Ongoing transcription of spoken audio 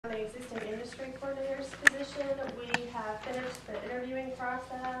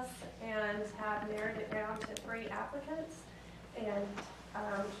process and have narrowed it down to 3 applicants. And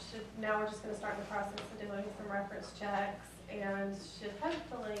now we're just going to start the process of doing some reference checks and should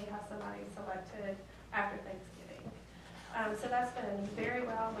hopefully have somebody selected after Thanksgiving. So that's been very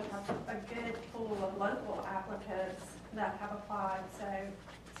well. We have a good pool of local applicants that have applied. So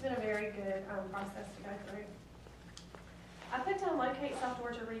it's been a very good process to go through. I put down Locate South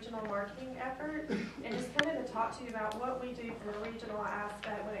Georgia Regional Marketing Effort and just kind of to talk to you about what we do from a regional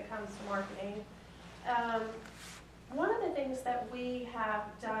aspect when it comes to marketing. One of the things that we have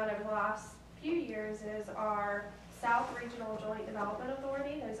done over the last few years is our South Regional Joint Development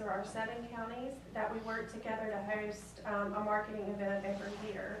Authority. Those are our 7 counties that we work together to host a marketing event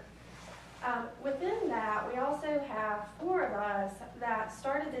every year. Within that, we also have 4 of us that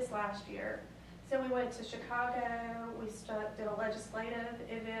started this last year. So we went to Chicago, we did a legislative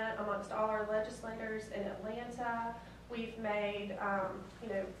event amongst all our legislators in Atlanta. We've made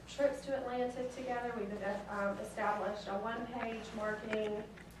trips to Atlanta together. We've established a 1-page marketing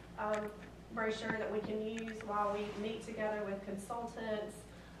brochure that we can use while we meet together with consultants,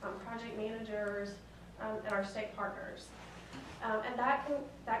 project managers, and our state partners. And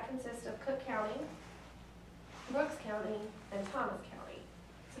that consists of Cook County, Brooks County, and Thomas County.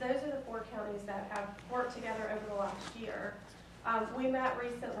 So those are the 4 counties that have worked together over the last year. We met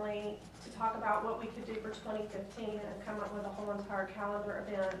recently to talk about what we could do for 2015 and come up with a whole entire calendar of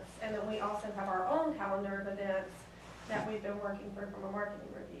events. And then we also have our own calendar of events that we've been working through from a marketing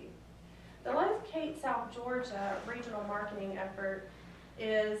review. The Locate South Georgia Regional Marketing Effort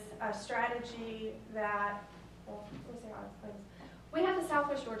is a strategy that, well, let me see how I explain this. We have the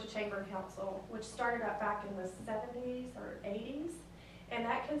Southwest Georgia Chamber Council, which started up back in the 70s or 80s. And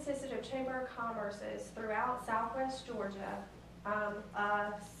that consisted of Chamber of Commerces throughout Southwest Georgia,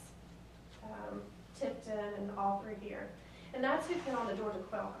 us, Tipton, and all 3 here. And that's who put on the Georgia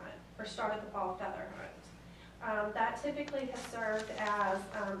Quail Hunt, or started the Fall Feather Hunt. That typically has served as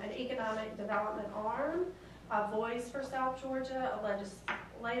an economic development arm, a voice for South Georgia, a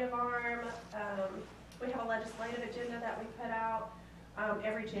legislative arm. We have a legislative agenda that we put out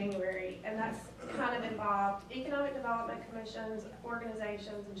every January, and that's kind of involved economic development commissions,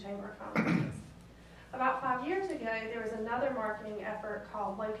 organizations, and chamber of commerce. About 5 years ago, there was another marketing effort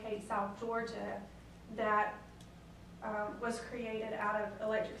called Locate South Georgia that was created out of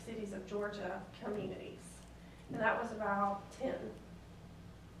Electric Cities of Georgia communities, and that was about 10.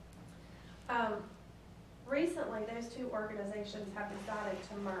 Recently, those 2 organizations have decided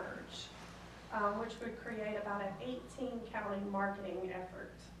to merge, which would create about an 18-county marketing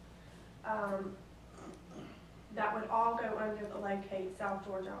effort that would all go under the Locate South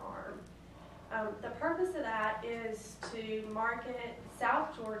Georgia arm. The purpose of that is to market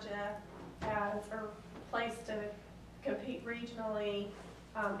South Georgia as a place to compete regionally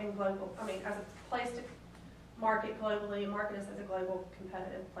and global. As a place to market globally and market us as a global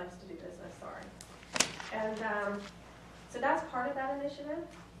competitive place to do business. And so that's part of that initiative.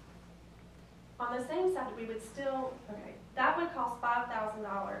 On the same side, we would still, that would cost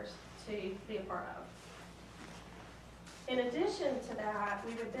 $5,000 to be a part of. In addition to that,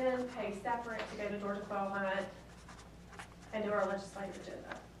 we would then pay separate to go to Georgia Quail Hunt and do our legislative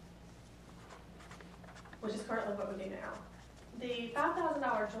agenda, which is currently what we do now. The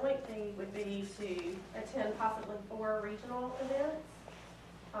 $5,000 joint fee would be to attend possibly 4 regional events,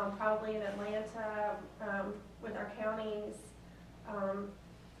 probably in Atlanta with our counties.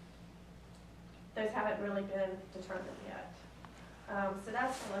 Those haven't really been determined yet. So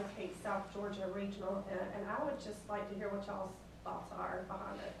that's the Locate South Georgia Regional, and I would just like to hear what y'all's thoughts are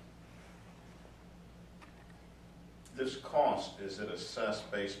behind it. This cost, is it assessed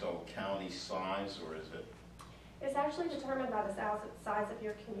based on county size, or is it? It's actually determined by the size of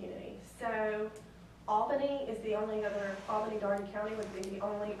your community. So Albany is the only other, Albany-Darden County would be the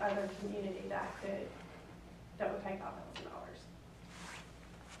only other community that would pay $5,000.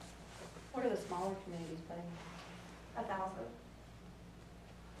 What are the smaller communities paying? 1,000.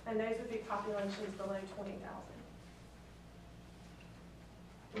 And those would be populations below 20,000.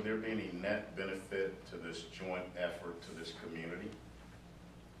 Will there be any net benefit to this joint effort to this community?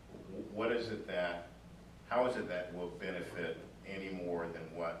 What is it that, how is it that will benefit any more than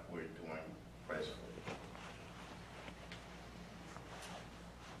what we're doing presently?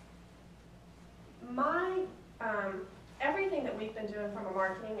 Everything that we've been doing from a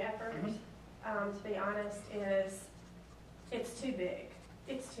marketing effort, to be honest, is it's too big.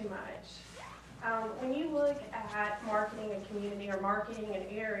 It's too much. When you look at marketing a community or marketing an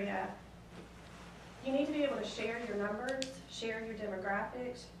area, you need to be able to share your numbers, share your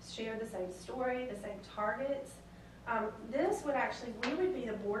demographics, share the same story, the same targets. This would actually, we would be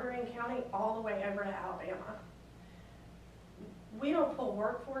the bordering county all the way over to Alabama. We don't pull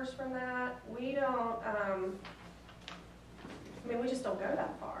workforce from that. We don't, we just don't go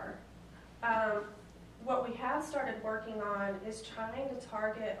that far. What we have started working on is trying to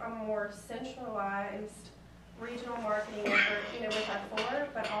target a more centralized regional marketing effort, with our core,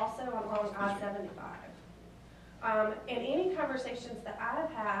 but also along I-75. And any conversations that I've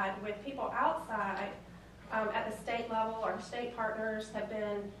had with people outside at the state level, our state partners have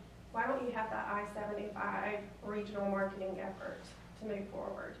been, why don't you have that I-75 regional marketing effort to move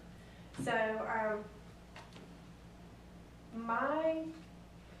forward? So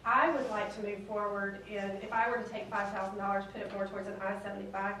I would like to move forward in, if I were to take $5,000, put it more towards an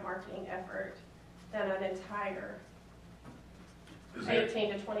I-75 marketing effort than an entire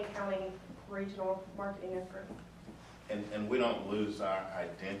 18 to 20 county regional marketing effort. And we don't lose our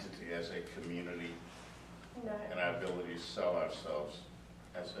identity as a community No. and our ability to sell ourselves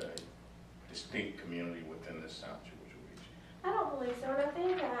as a distinct community within the South Georgia region. I don't believe so, and I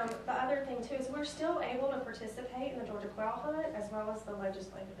think the other thing too is we're still able to participate in the Georgia quail hunt as well as the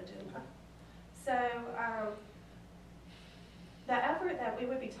legislative agenda. So the effort that we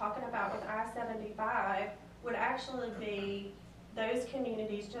would be talking about with I-75 would actually be those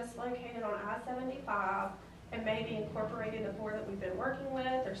communities just located on I-75 and maybe incorporating the 4 that we've been working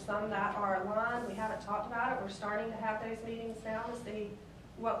with. There's some that are aligned. We haven't talked about it. We're starting to have those meetings now to see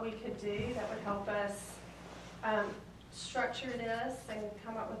what we could do that would help us structure this and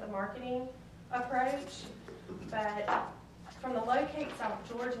come up with a marketing approach. But from the locate South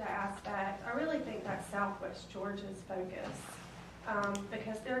Georgia aspect, I really think that's Southwest Georgia's focus.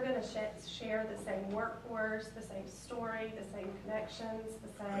 Because they're going to share the same workforce, the same story, the same connections, the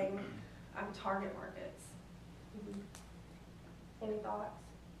same target markets. Any thoughts?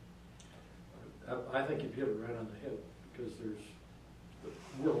 I think you've hit it right on the head, because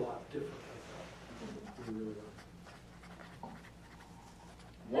we're a lot different like that. We really are.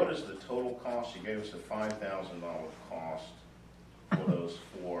 What is the total cost? You gave us a $5,000 cost for those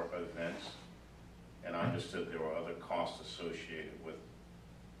 4 events, and I understood there were other costs associated with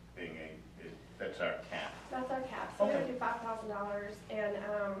being that's our cap. That's our cap. So we're going to do $5,000, and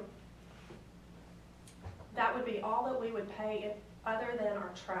that would be all that we would pay other than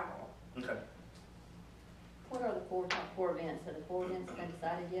our travel. Okay. What are the top 4 events? Are the 4 events been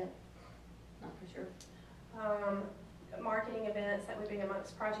decided yet? Not for sure. Marketing events that would be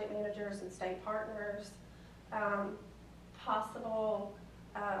amongst project managers and state partners. Possible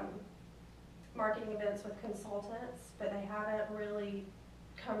marketing events with consultants, but they haven't really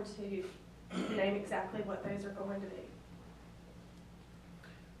come to name exactly what those are going to be.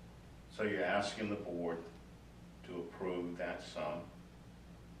 So you're asking the board to approve that sum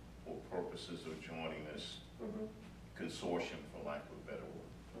for purposes of joining this consortium, for lack of a better word.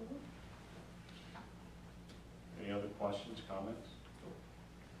 Any other questions, comments?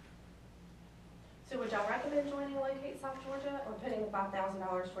 So would y'all recommend joining Locate South Georgia or putting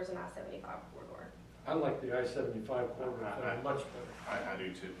 $5,000 towards an I-75 corridor? I like the I-75 corridor much better. I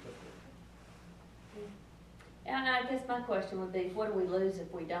do too. And I guess my question would be, what do we lose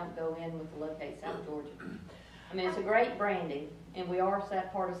if we don't go in with the Locate South Georgia? I mean, it's a great branding, and we are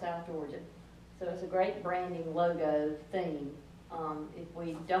part of South Georgia. So it's a great branding logo theme. If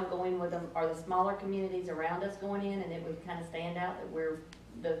we don't go in with them, are the smaller communities around us going in, and it would kind of stand out that we're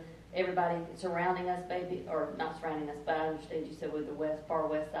everybody surrounding us, maybe, or not surrounding us, but I understand you said with the far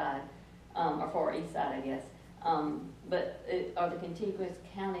west side, or far east side, I guess. But are the contiguous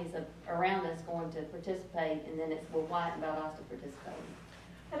counties around us going to participate, and then will White and Valdosta participate?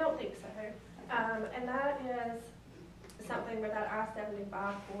 I don't think so. And that is something where that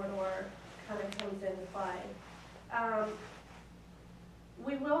I-75 corridor kind of comes into play.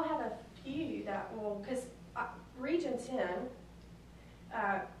 We will have a few that will, because Region 10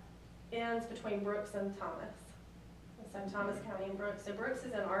 ends between Brooks and Thomas. So Thomas County and Brooks. So Brooks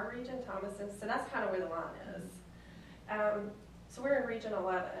is in our region, Thomas is, so that's kind of where the line is. So we're in Region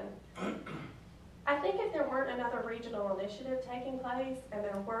 11. I think if there weren't another regional initiative taking place and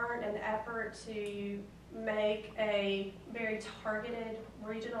there weren't an effort to make a very targeted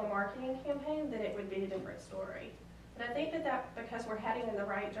regional marketing campaign, then it would be a different story. But I think that because we're heading in the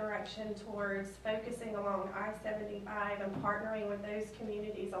right direction towards focusing along I-75 and partnering with those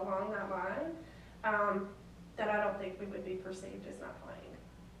communities along that line, that I don't think we would be perceived as not playing.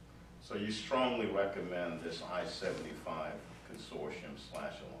 So you strongly recommend this I-75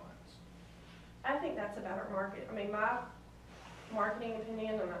 consortium/alliance? I think that's a better market. I mean, my marketing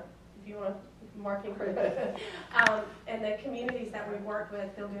opinion, and if you want marking for and the communities that we've worked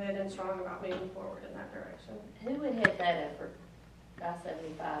with feel good and strong about moving forward in that direction. Who would head that effort,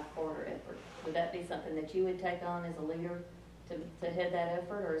 I-75 corridor effort? Would that be something that you would take on as a leader to head that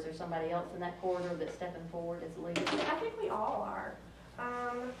effort, or is there somebody else in that corridor that's stepping forward as a leader? I think we all are.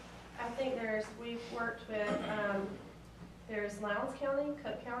 I think we've worked with, there's Lowndes County,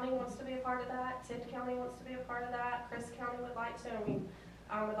 Cook County wants to be a part of that, Tift County wants to be a part of that, Chris County would like to, and we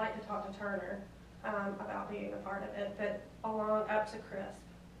would like to talk to Turner about being a part of it, but along up to Chris.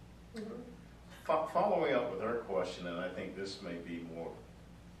 Following up with her question, and I think this may be more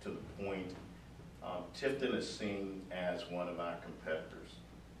to the point, Tifton is seen as one of our competitors.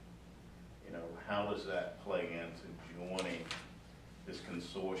 You know, how does that play into joining this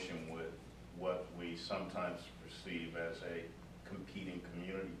consortium with what we sometimes perceive as a competing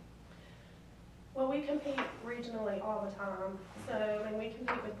community? Well, we compete regionally all the time. So, and we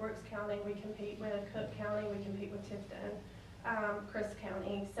compete with Brooks County, we compete with Cook County, we compete with Tifton, Chris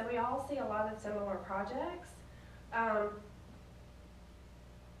County. So we all see a lot of similar projects.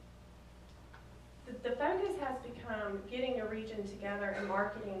 The focus has become getting a region together and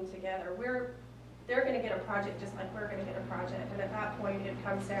marketing together. They're going to get a project just like we're going to get a project, and at that point it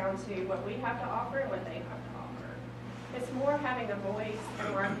comes down to what we have to offer and what they have to offer. It's more having a voice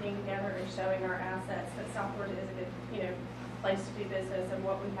and marketing together and showing our assets that South Florida is a good, place to do business and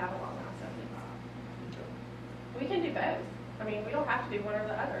what we have along I-75. We can do both. I mean, we don't have to do one or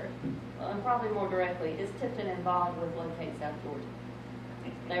the other. Well, and probably more directly, is Tifton involved with Locate South Georgia?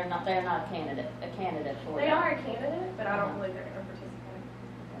 They're not a candidate for They that. are a candidate, but I don't believe they're going to participate.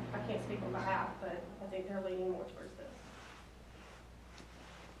 I can't speak on behalf, but I think they're leaning more towards this.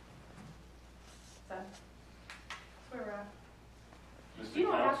 So, that's where we're at. Mr. You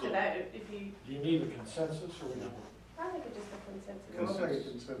don't have to Counsel, vote if you, Do you need a consensus or we not? I think it's just a consensus. I'll make a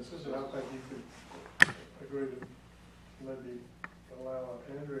consensus, and I think you could agree to maybe allow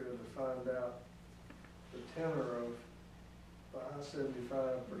Andrea to find out the tenor of the I-75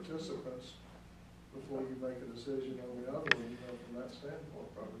 participants before you make a decision on the other one, from that standpoint,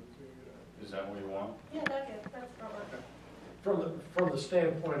 probably. is that what you want? Yeah, that's not right. From the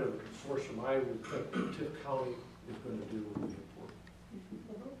standpoint of the consortium, I would think that Tift County is going to do what we important.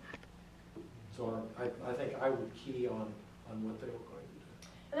 So I think I would key on what they were going to do.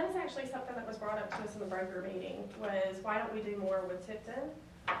 And that was actually something that was brought up to us in the broker meeting, was why don't we do more with Tifton?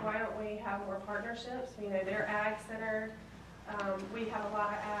 Why don't we have more partnerships? They're ag-centered. We have a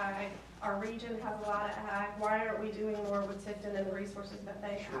lot of ag. Our region has a lot of ag. Why aren't we doing more with Tifton and the resources that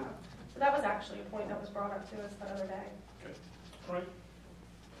they have? So that was actually a point that was brought up to us the other day. Okay. All right.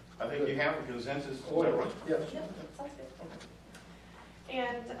 I think you have a consensus. Is that right? Yes. Yep, sounds good.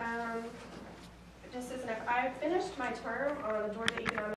 And just as an, I finished my term on the Georgia Economic